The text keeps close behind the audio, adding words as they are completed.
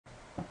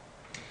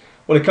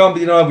Well, it can't be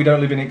denied we don't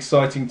live in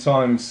exciting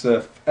times.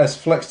 As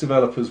Flex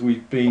developers,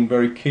 we've been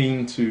very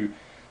keen to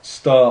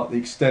start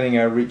extending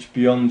our reach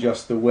beyond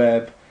just the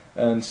web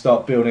and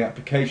start building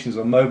applications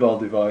on mobile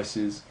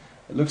devices.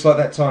 It looks like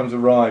that time's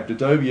arrived.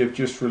 Adobe have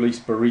just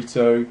released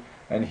Burrito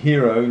and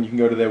Hero, and you can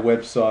go to their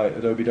website,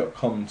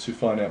 adobe.com, to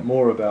find out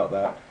more about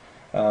that.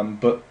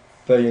 But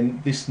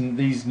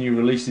these new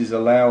releases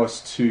allow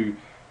us to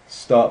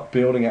start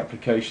building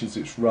applications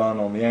which run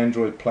on the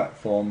Android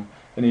platform,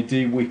 and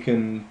indeed we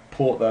can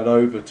port that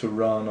over to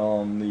run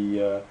on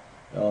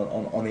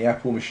the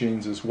Apple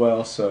machines as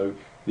well, so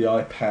the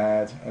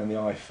iPad and the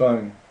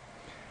iPhone.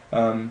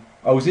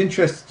 I was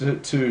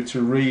interested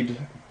to read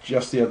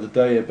just the other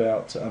day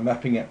about a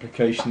mapping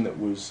application that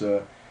was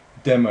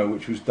demo,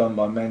 which was done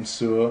by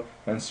Mansour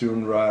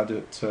Unrad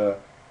at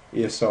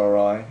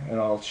ESRI, and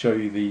I'll show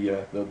you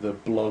the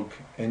blog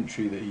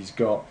entry that he's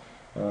got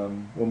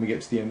when we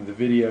get to the end of the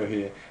video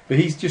here. But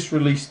he's just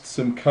released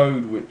some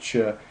code which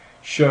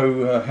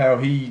show how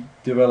he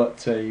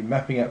developed a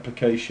mapping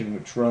application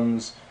which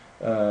runs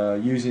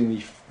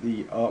using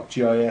the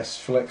ArcGIS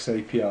Flex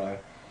API.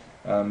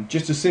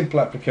 Just a simple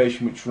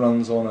application which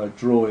runs on a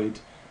Droid.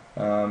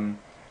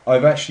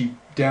 I've actually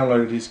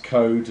downloaded his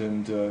code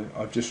and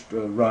I've just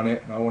run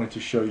it, and I wanted to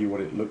show you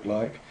what it looked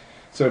like.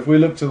 So if we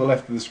look to the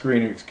left of the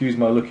screen, excuse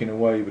my looking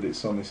away, but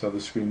it's on this other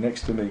screen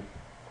next to me.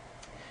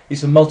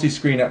 It's a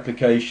multi-screen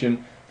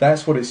application.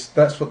 That's what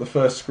the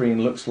first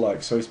screen looks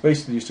like. So it's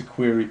basically just a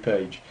query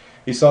page.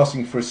 It's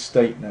asking for a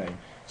state name.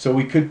 So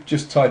we could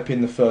just type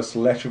in the first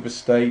letter of a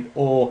state,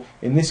 or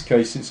in this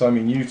case, since I'm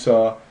in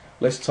Utah,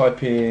 let's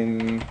type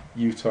in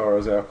Utah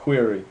as our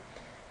query.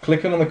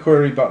 Clicking on the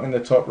query button in the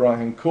top right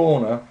hand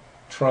corner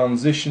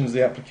transitions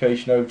the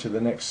application over to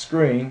the next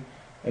screen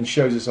and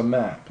shows us a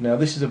map. Now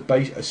this is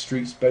a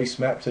streets-based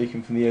map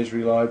taken from the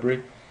Esri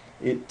library.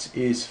 It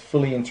is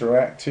fully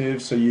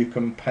interactive, so you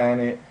can pan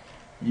it,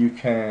 you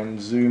can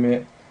zoom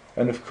it,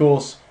 and of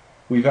course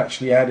we've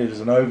actually added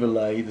as an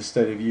overlay the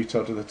state of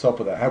Utah to the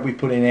top of that. Had we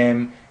put in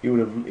M, it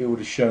would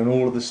have shown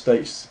all of the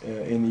states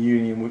in the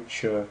union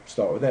which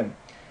start with M.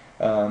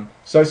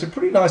 So it's a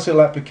pretty nice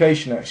little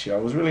application actually. I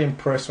was really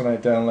impressed when I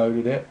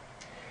downloaded it.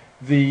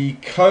 The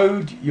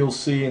code you'll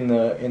see in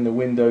the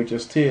window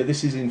just here,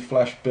 this is in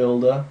Flash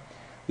Builder.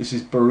 This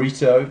is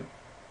Burrito.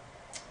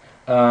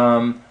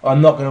 I'm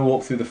not going to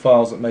walk through the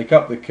files that make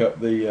up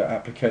the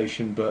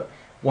application, but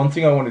one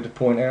thing I wanted to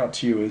point out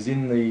to you is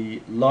in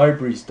the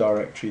libraries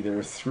directory there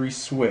are 3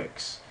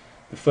 SWCs.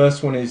 The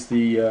first one is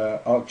the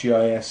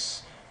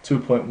ArcGIS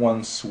 2.1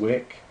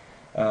 SWC.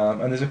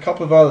 And there's a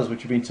couple of others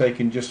which have been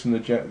taken just from the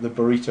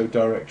Burrito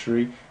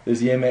directory. There's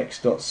the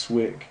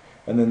mx.swc,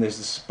 and then there's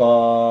the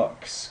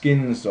Spark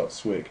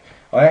skins.swc.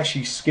 I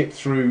actually skipped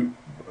through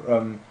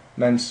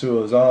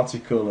Mansour's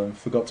article and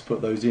forgot to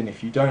put those in.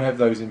 If you don't have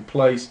those in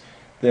place,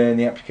 then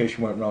the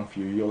application won't run for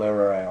you. You'll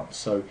error out.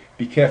 So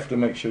be careful to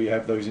make sure you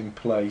have those in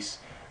place.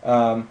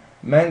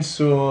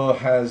 Mansour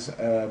has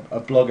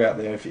a blog out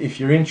there. If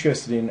you're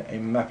interested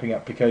in mapping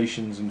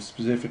applications, and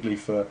specifically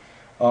for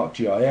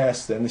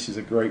ArcGIS, then this is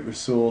a great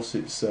resource.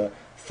 It's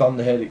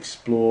Thunderhead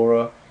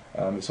Explorer.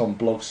 It's on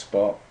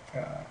Blogspot.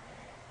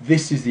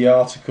 This is the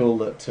article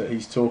that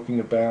he's talking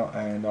about,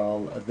 and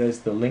there's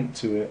the link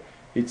to it.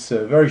 It's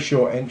a very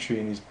short entry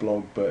in his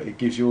blog, but it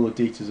gives you all the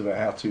details about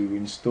how to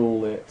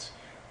install it.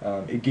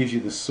 It gives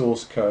you the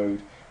source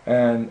code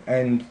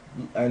and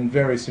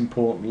various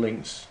important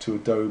links to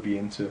Adobe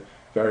and to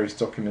various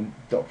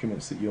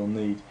documents that you'll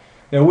need.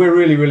 Now we're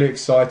really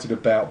excited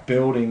about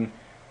building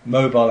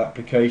mobile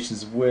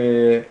applications.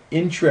 We're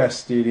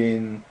interested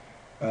in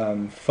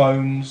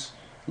phones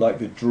like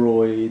the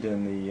Droid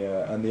and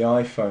the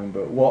iPhone,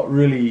 but what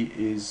really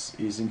is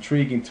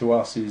intriguing to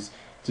us is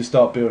to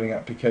start building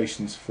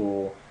applications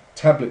for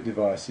tablet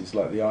devices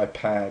like the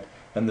iPad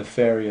and the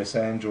various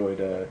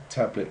Android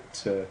tablet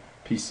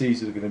PCs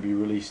that are going to be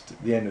released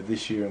at the end of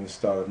this year and the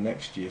start of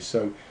next year.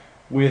 So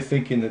we're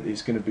thinking that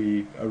it's going to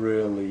be a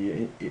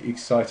really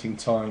exciting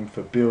time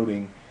for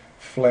building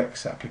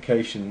Flex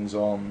applications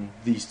on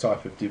these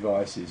type of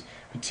devices,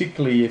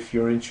 particularly if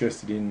you're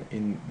interested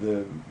in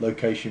the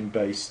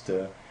location-based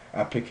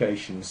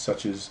applications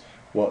such as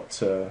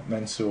what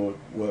Mansour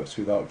works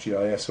with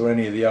ArcGIS, or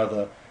any of the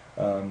other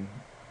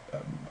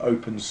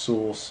open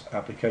source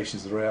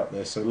applications that are out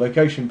there. So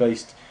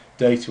location-based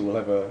data will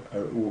have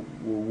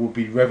will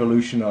be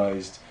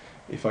revolutionized,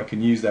 if I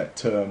can use that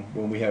term,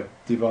 when we have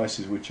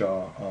devices which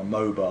are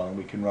mobile and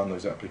we can run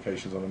those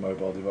applications on a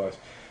mobile device.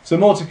 So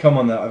more to come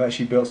on that. I've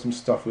actually built some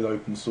stuff with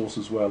open source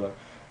as well,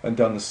 and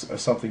done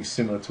something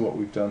similar to what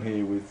we've done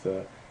here with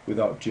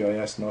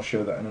ArcGIS, and I'll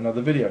show that in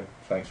another video.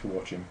 Thanks for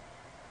watching.